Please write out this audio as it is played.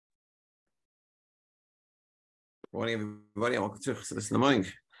Morning, everybody. Welcome to this in the morning.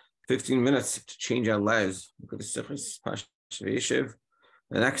 15 minutes to change our lives. Look at the Sichos, Yosef.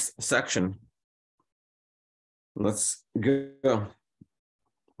 The next section. Let's go.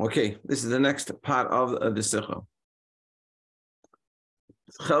 Okay, this is the next part of the Sicha.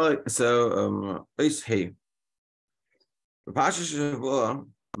 So, hey. The Pasha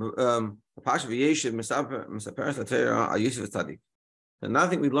Yosef Misaperes Latera Yosef Tzadik.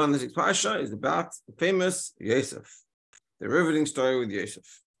 Another thing we learn in this Pasha is about the famous Yosef, the riveting story with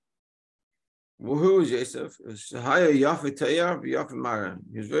Yosef. Well, who is Yosef? He was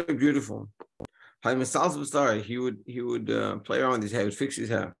very beautiful. He would play around with his hair, would fix his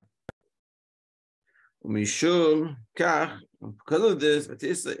hair. Because of this,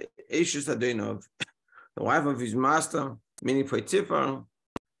 the wife of his master, meaning Potiphar,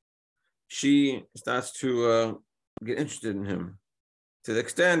 she starts to get interested in him. To the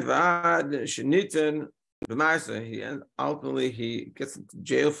extent that ultimately he gets into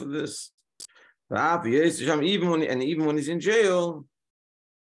jail for this. Even when he's in jail,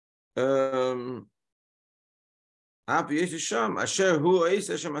 whatever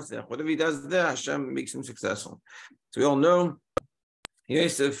he does there, Hashem makes him successful. So we all know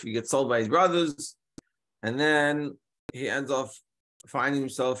Yosef, he gets sold by his brothers, and then he ends up finding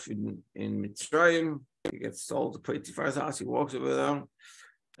himself in Mitzrayim. He gets sold to Potiphar's house. He walks over there,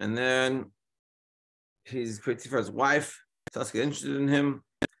 and then his Potiphar's wife starts to get interested in him,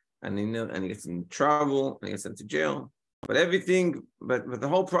 and he gets in trouble, and he gets sent to jail. But the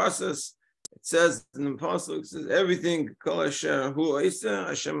whole process, it says in the Apostle, it says everything. Kol asher hu oiseh,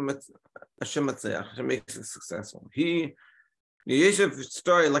 Hashem matzeach. Hashem makes it successful. The Yosef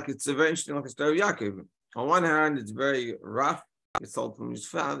story, it's very interesting, like the story of Yaakov. On one hand, it's very rough. He gets sold from his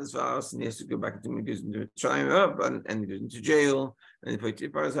father's house, and he has to go back into trying up, and he goes into jail, and he put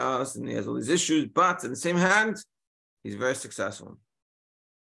Potiphar's house, and he has all these issues. But in the same hand, he's very successful.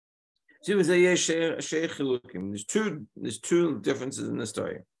 So there's two differences in the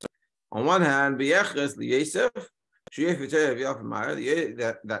story. On one hand, Yosef,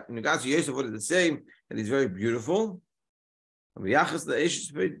 that in regards to Yosef, what does it say? That he's very beautiful. And to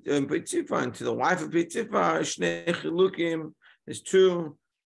the wife of Potiphar, there's two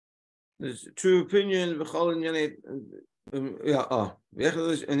opinions. In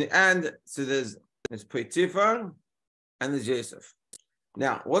the end, so there's Potiphar and there's Yosef.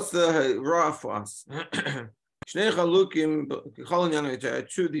 Now, what's the raw for us?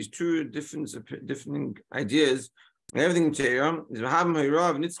 These two different ideas. Everything in Torah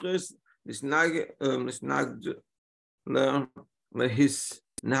is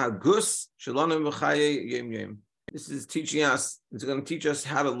this is teaching us, it's going to teach us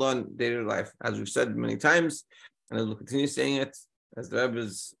how to learn daily life, as we've said many times, and as we'll continue saying it, as the Rebbe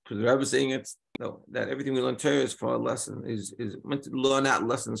is saying it, that everything we learn Torah is for a lesson, is meant to learn out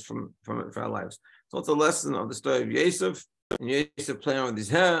lessons from it for our lives. So it's a lesson of the story of Yosef, and Yosef playing around with his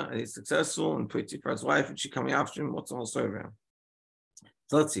hair, and he's successful, and Potiphar's wife, and she coming after him. What's the whole story around?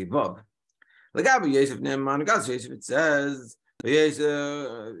 So let's see, Bob. Yosef, it says,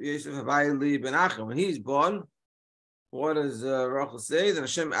 when he's born, what does Rachel say? Then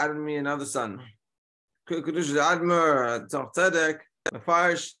Hashem added me another son. So what does Tzemach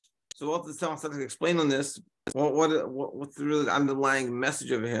Tzedek explain on this? What's the real underlying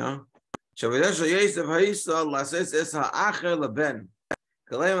message over here? Is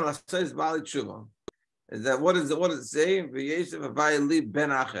that what does it say?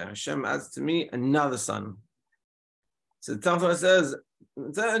 Hashem adds to me another son. So the Tzemach says,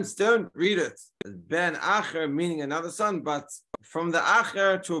 don't read it as Ben Acher, meaning another son, but from the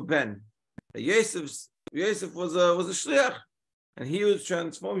Acher to a Ben. Yosef was a shliach, and he was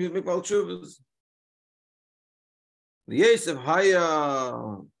transformed. He was mikvah tshuvas. Yosef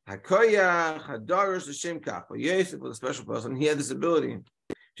hakoyach hadarish l'shem kach. Yosef was a special person. He had this ability.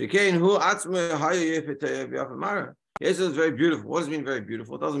 Shekain hu atzmei haya yefet. Yosef is very beautiful. What does it mean very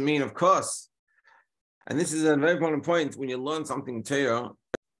beautiful? It doesn't mean, of course. And this is a very important point when you learn something in Torah.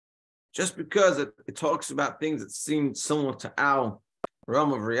 Just because it talks about things that seem similar to our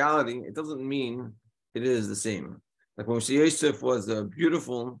realm of reality, it doesn't mean it is the same. Like when we say Yosef was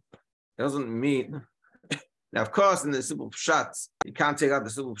beautiful, it doesn't mean. Now, of course, in the simple pshat, you can't take out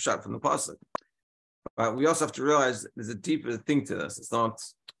the simple pshat from the pasuk. But we also have to realize there's a deeper thing to this. It's not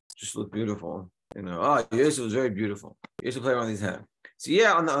just look beautiful. Yosef was very beautiful. Yosef played around his hair. So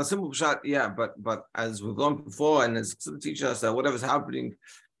yeah, on the simple pshat, yeah, but as we've gone before, and as some teach us that whatever's happening,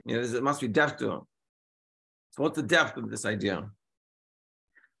 it must be depth to it. So what's the depth of this idea?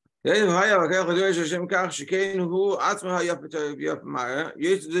 Yosef is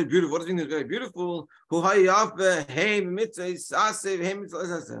beautiful. What does it mean is very beautiful? Both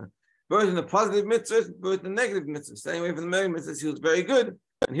in the positive mitzvahs, both in the negative mitzvahs. Staying away from the negative mitzvahs, he was very good,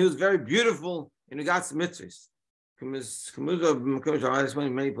 and he was very beautiful in regards to mitzvahs. In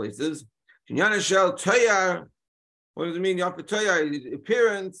many places. What does it mean? The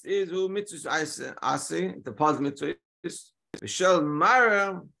appearance is who mitzvahs ase, the positive mitzvahs. V'shel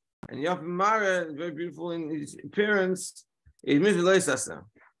mara, and Yafim Mara is very beautiful in his appearance.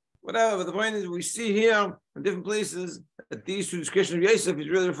 Whatever, but the point is, we see here in different places that these two descriptions of Yosef is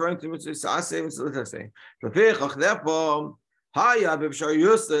really referring to mitzvah Sa'aseh and mitzvah Litaseh. Therefore, Haya b'Shar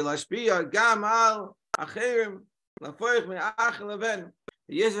Yosef lashpia gam al acherim lafoich me'acher leben.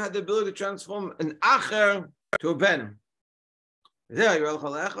 Yosef had the ability to transform an acher to a ben. This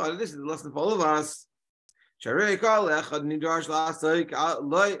is the lesson for all of us. Sharei kol echad nidrash la'asek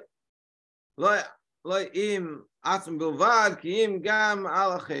loy im atzum bilvad ki im gam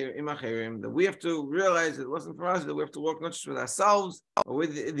al acherim. That we have to realize that it wasn't for us, that we have to work not just with ourselves but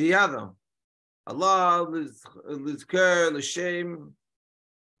with the other. Allah lizker l'shem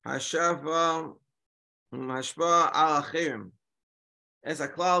hashafa hashpa al acherim. As a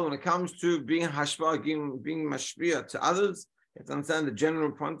klal, when it comes to being hashpa, being mashpia to others, you have to understand the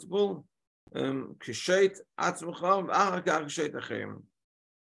general principle. Kishet atzmucham v'achar kach kishet acherim.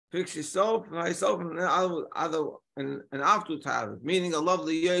 Fix yourself, and other, and after to meaning a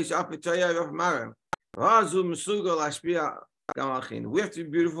lovely yesh apetaya of marim. Razu mesuga lashpia gamachin. We have to be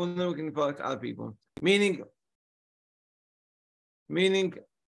beautiful, and then we can affect other people. Meaning,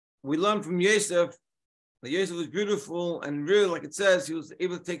 we learn from Yosef that Yosef was beautiful, and really, like it says, he was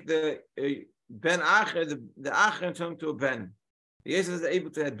able to take the ben acher, the acher, and turn him to a ben. Yosef was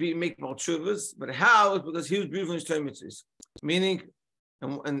able to make more tshuvas, but how? It's because he was beautiful in his Torah mitzvahs. Meaning,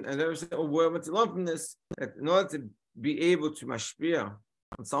 and there was a word to learn from this, that in order to be able to mashpia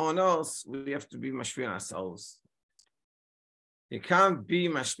on someone else, we have to be mashpia on ourselves. You can't be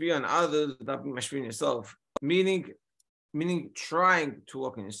mashpia on others without being mashpia on yourself. Meaning trying to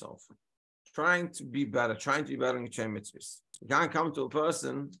work on yourself, trying to be better in your Torah mitzvahs. You can't come to a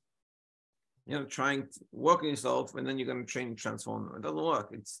person, trying to work on yourself, and then you're going to train and transform them. It doesn't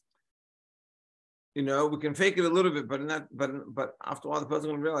work. It's, we can fake it a little bit, but after a while, the person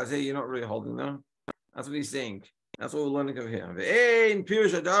will realize, hey, you're not really holding them. That's what he's saying. That's what we're learning over here.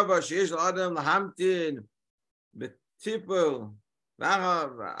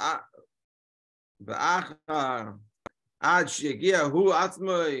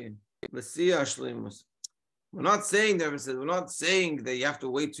 We're not saying that you have to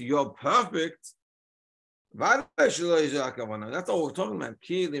wait till you're perfect. That's all we're talking about.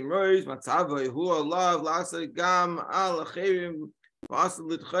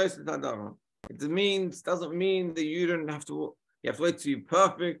 It doesn't mean that you have to wait till you're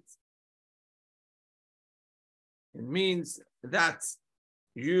perfect. It means that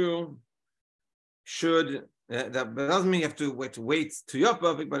you should, that doesn't mean you have to wait till you're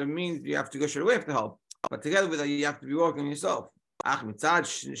perfect, but it means you have to go straight away to help. But together with that, you have to be working on yourself. But another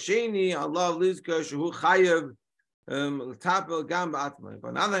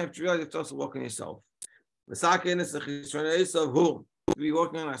you have to realize you have to also work on yourself. To be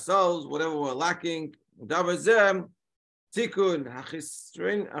working on ourselves, whatever we're lacking. Our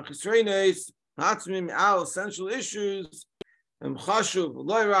essential issues.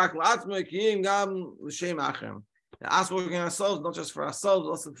 Us working on ourselves, not just for ourselves,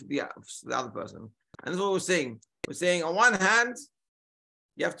 also for the other person. And that's what we're saying. We're saying on one hand,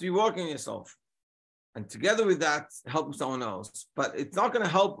 you have to be working on yourself. And together with that, helping someone else. But it's not going to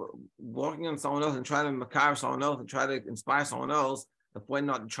help working on someone else and trying to makar someone else and try to inspire someone else if we're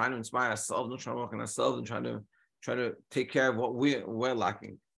not trying to inspire ourselves, not trying to work on ourselves and try to take care of what we're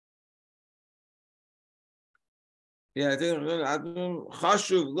lacking. Yeah,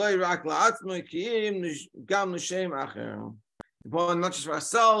 important not just for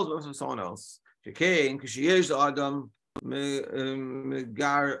ourselves, but for someone else. Someone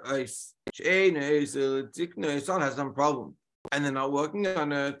has some problem and they're not working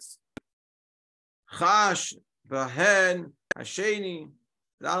on it. The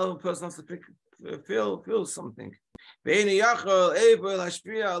other person has to feel something.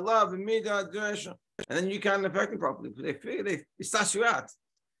 And then you can't affect them properly. They suss you out.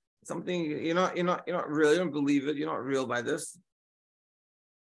 Something you're not real. You don't believe it. You're not real by this.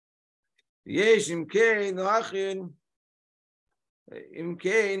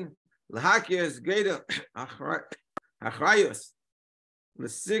 Lahakis greater achrayus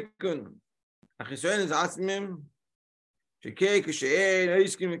l'sikun achisrayin is asmim Therefore,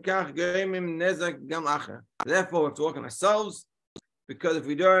 we have to work on ourselves, because if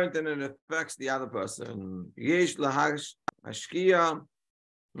we don't, then it affects the other person.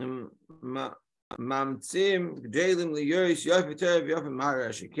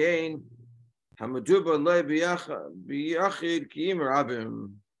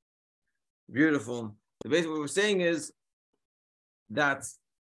 Beautiful. So basically, what we're saying is that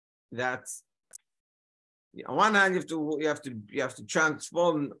on one hand, you have to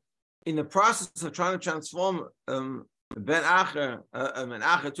transform, in the process of trying to transform ben acher, an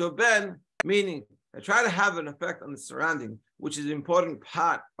acher to a ben, meaning try to have an effect on the surrounding, which is an important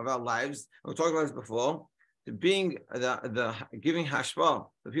part of our lives. We talked about this before. To being the giving hashpah,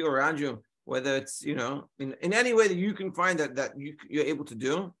 the people around you, whether it's in any way that you can find that you're able to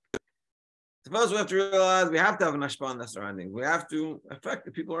do. First, we have to realize we have to have an hashpah on the surrounding. We have to affect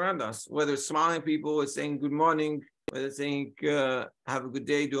the people around us, whether it's smiling people, it's saying good morning, whether it's saying have a good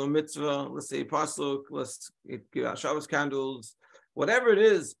day, do a mitzvah, let's say pasuk, let's give out Shabbos candles, whatever it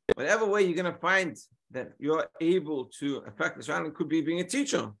is, whatever way you're going to find that you're able to affect the surrounding. Could be being a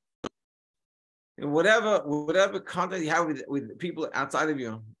teacher. And whatever contact you have with people outside of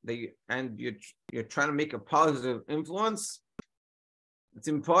you, and you're trying to make a positive influence. It's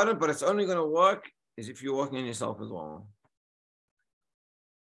important, but it's only going to work is if you're working on yourself as well.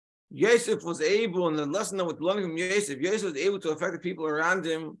 Yosef was able, in the lesson that we're learning from Yosef was able to affect the people around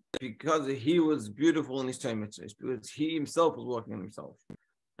him because he was beautiful in his time, because he himself was working on himself.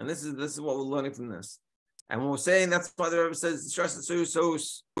 And this is what we're learning from this. And when we're saying, that's why the Rebbe says, stress it so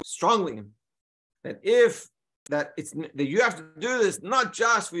strongly, that you have to do this not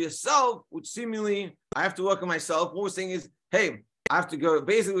just for yourself, which seemingly I have to work on myself. What we're saying is, hey, I have to go,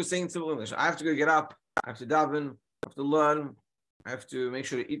 basically we're saying in simple English, I have to go get up, I have to daven, I have to learn, I have to make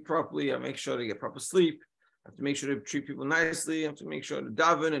sure to eat properly, I make sure to get proper sleep, I have to make sure to treat people nicely, I have to make sure to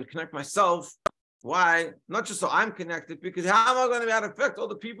daven and connect myself. Why? Not just so I'm connected, because how am I going to be able to affect all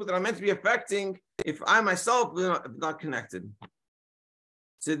the people that I'm meant to be affecting if I myself am not connected?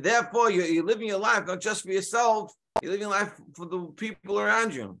 So therefore, you're living your life not just for yourself, you're living life for the people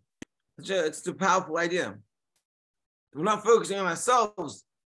around you. It's a powerful idea. We're not focusing on ourselves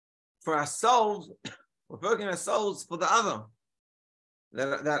for ourselves, we're focusing on ourselves for the other.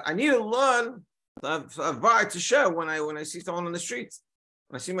 That I need to learn, to share when I see someone on the streets,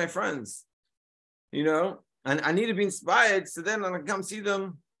 when I see my friends, and I need to be inspired, so then when I come see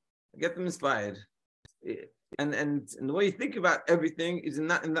them, I get them inspired. And the way you think about everything is in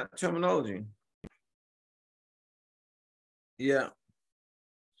that terminology. Yeah.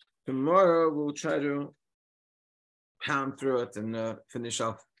 Tomorrow we'll try to pound through it and finish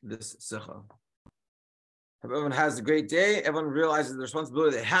off this sikha. Hope everyone has a great day. Everyone realizes the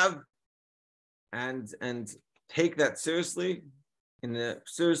responsibility they have, and take that seriously in a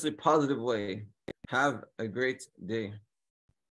seriously positive way. Have a great day.